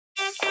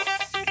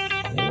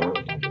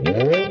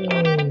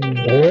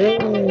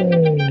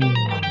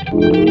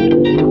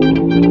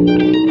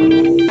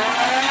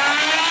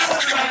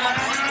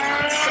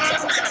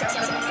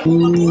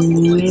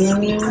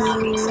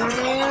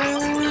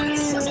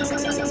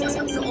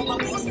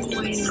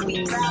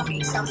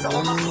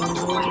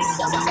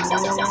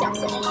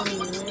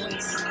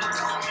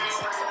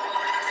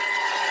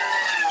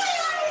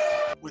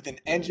With an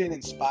engine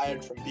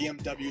inspired from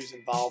BMW's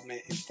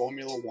involvement in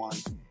Formula One,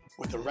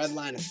 with a red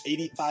line of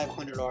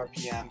 8,500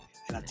 RPM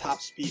and a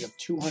top speed of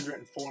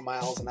 204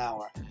 miles an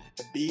hour,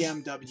 the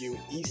BMW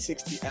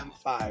E60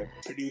 M5,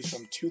 produced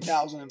from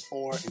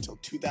 2004 until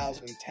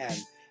 2010,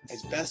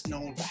 is best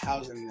known for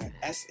housing the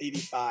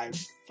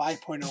S85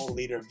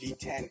 5.0-liter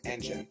V10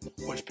 engine,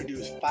 which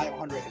produced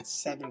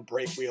 507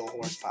 brake wheel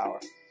horsepower.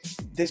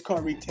 This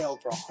car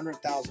retailed for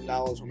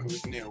 $100,000 when it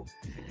was new,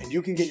 and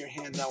you can get your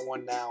hands on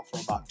one now for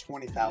about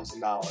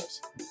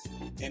 $20,000.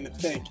 And to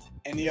think,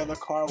 any other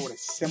car with a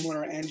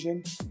similar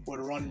engine would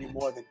run you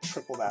more than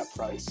triple that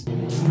price. The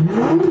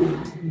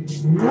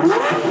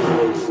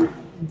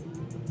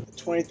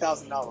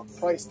 $20,000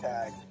 price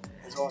tag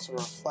is also a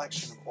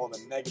reflection of all the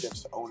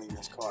negatives to owning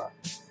this car.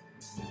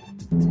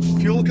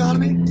 Fuel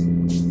economy?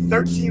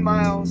 13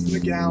 miles to the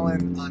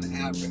gallon on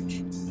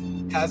average.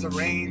 Has a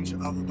range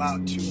of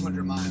about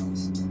 200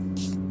 miles.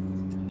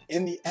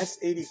 In the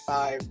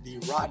S85, the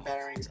rod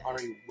bearings are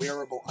a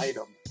wearable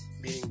item,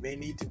 meaning they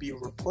need to be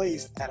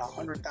replaced at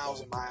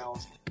 100,000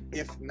 miles,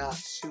 if not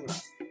sooner.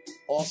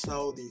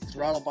 Also, the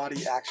throttle body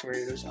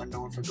actuators are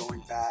known for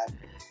going bad,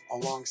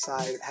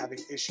 alongside having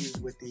issues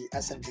with the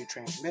SMG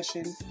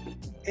transmission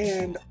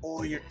and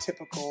all your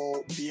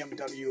typical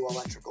BMW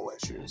electrical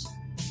issues.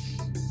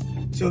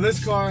 So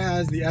this car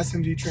has the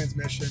SMG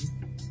transmission,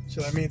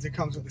 so that means it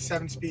comes with a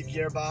 7-speed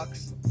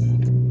gearbox.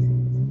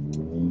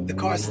 The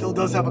car still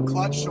does have a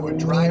clutch, so it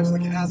drives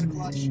like it has a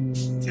clutch.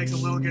 It takes a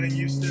little getting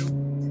used to.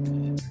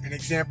 An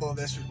example of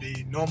this would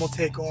be normal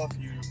takeoff.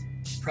 You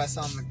press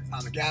on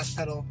the gas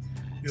pedal,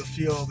 you'll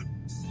feel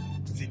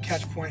the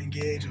catch point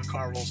engage and the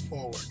car rolls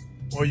forward.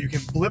 Or you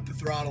can blip the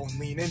throttle and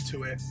lean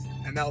into it,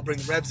 and that'll bring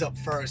the revs up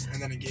first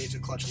and then engage the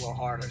clutch a little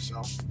harder.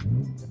 So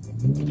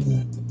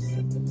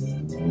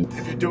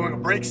if you're doing a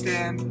brake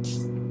stand,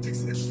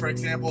 for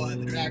example, at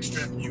the drag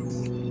strip, you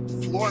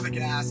floor the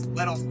gas,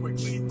 let off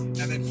quickly, and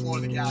then floor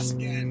the gas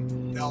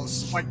again. They'll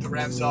spike the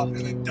revs up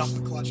and then dump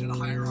the clutch at a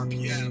higher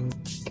RPM.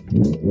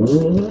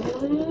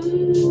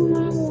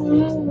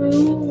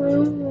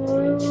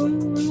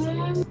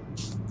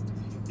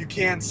 You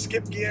can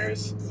skip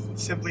gears,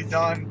 simply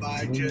done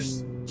by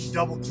just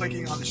double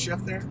clicking on the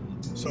shifter.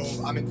 So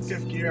I'm in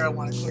 5th gear, I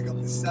want to click up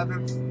to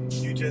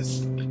 7th. You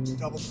just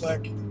double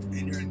click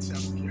and you're in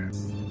 7th gear.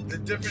 The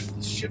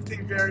different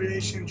shifting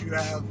variations, you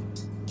have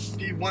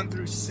P1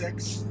 through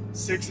 6.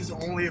 6 is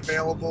only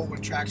available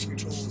when traction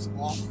control is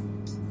off.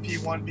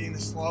 P1 being the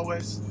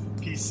slowest,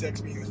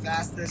 P6 being the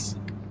fastest.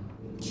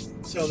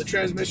 So the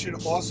transmission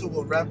also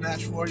will rev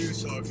match for you.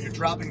 So if you're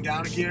dropping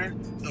down a gear,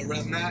 they'll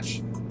rev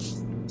match.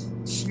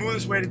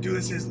 Smoothest way to do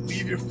this is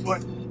leave your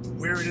foot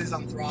where it is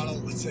on throttle.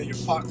 Let's say your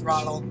park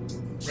throttle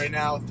right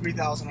now,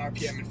 3,000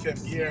 RPM in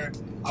 5th gear.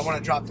 I want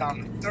to drop down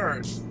to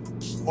 3rd.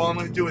 All I'm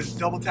going to do is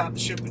double tap the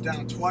shifter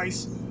down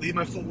twice, leave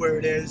my foot where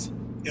it is,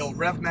 it'll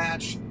rev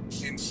match,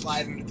 and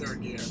slide into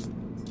 3rd gear.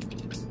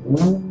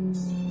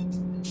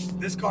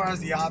 This car has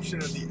the option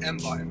of the M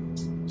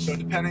button. So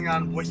depending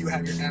on what you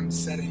have your M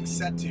settings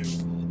set to,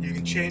 you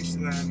can change to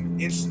them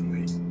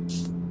instantly.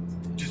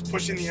 Just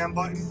pushing the M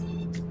button,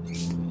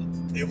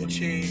 it will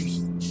change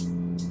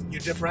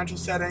your differential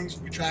settings,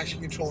 your traction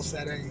control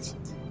settings,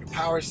 your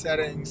power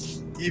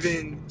settings,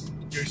 even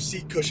your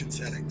seat cushion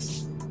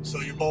settings. So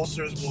your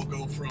bolsters will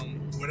go from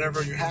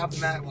whatever you have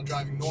them at while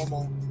driving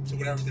normal to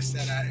whatever they're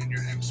set at in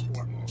your M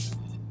Sport mode.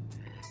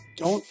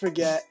 Don't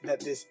forget that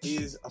this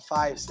is a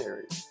 5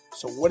 Series.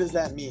 So what does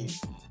that mean?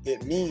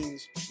 It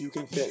means you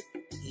can fit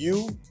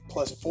you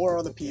plus 4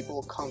 other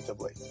people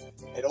comfortably.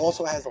 It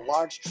also has a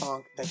large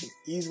trunk that can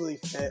easily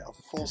fit a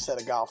full set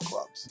of golf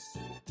clubs.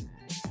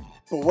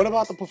 But what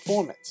about the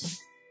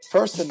performance?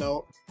 First to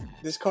note,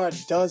 this car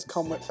does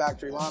come with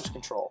factory launch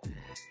control.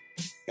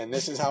 And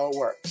this is how it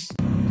works.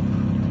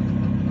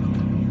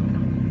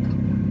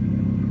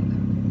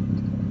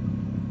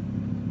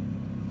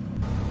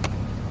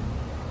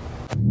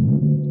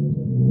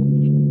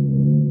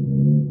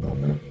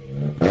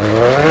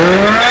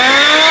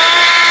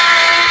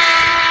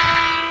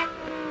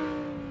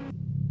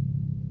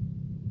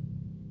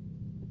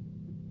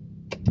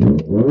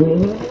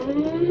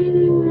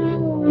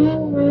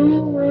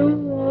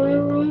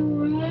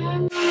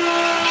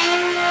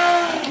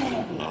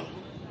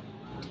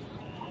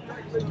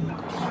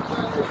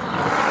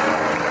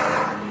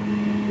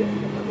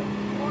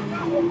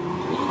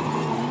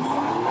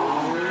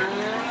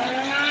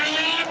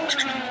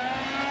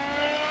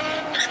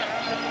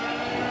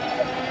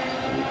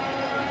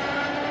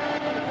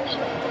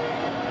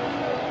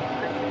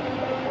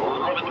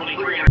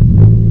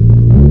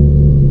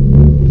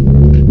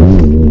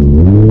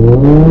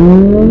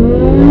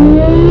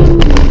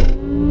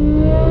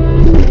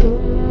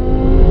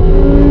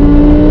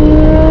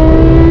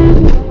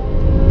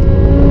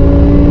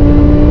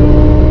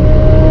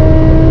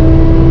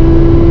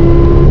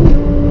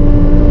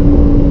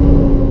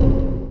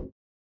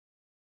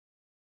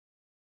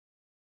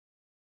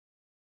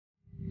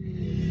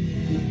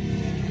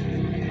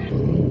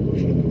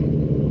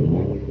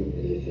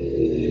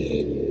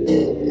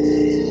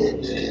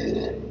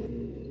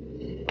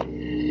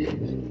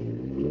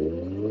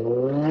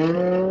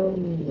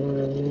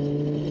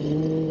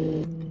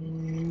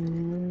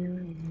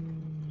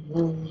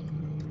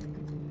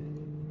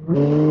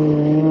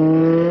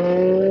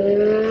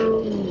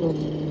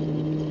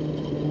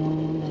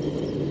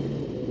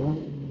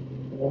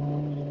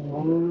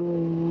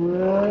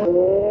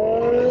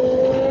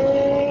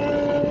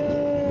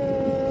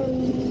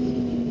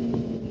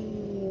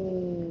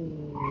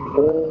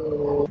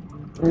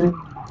 Thank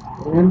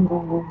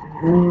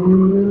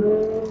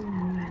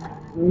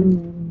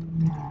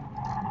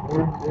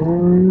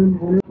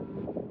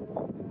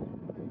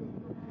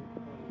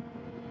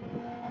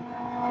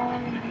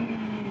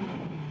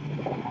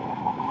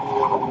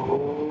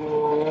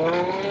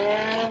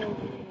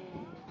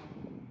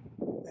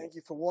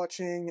you for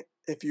watching.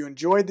 If you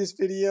enjoyed this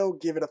video,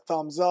 give it a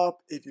thumbs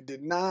up. If you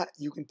did not,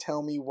 you can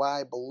tell me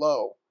why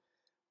below.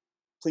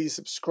 Please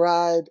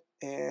subscribe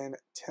and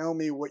tell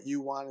me what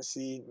you want to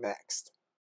see next.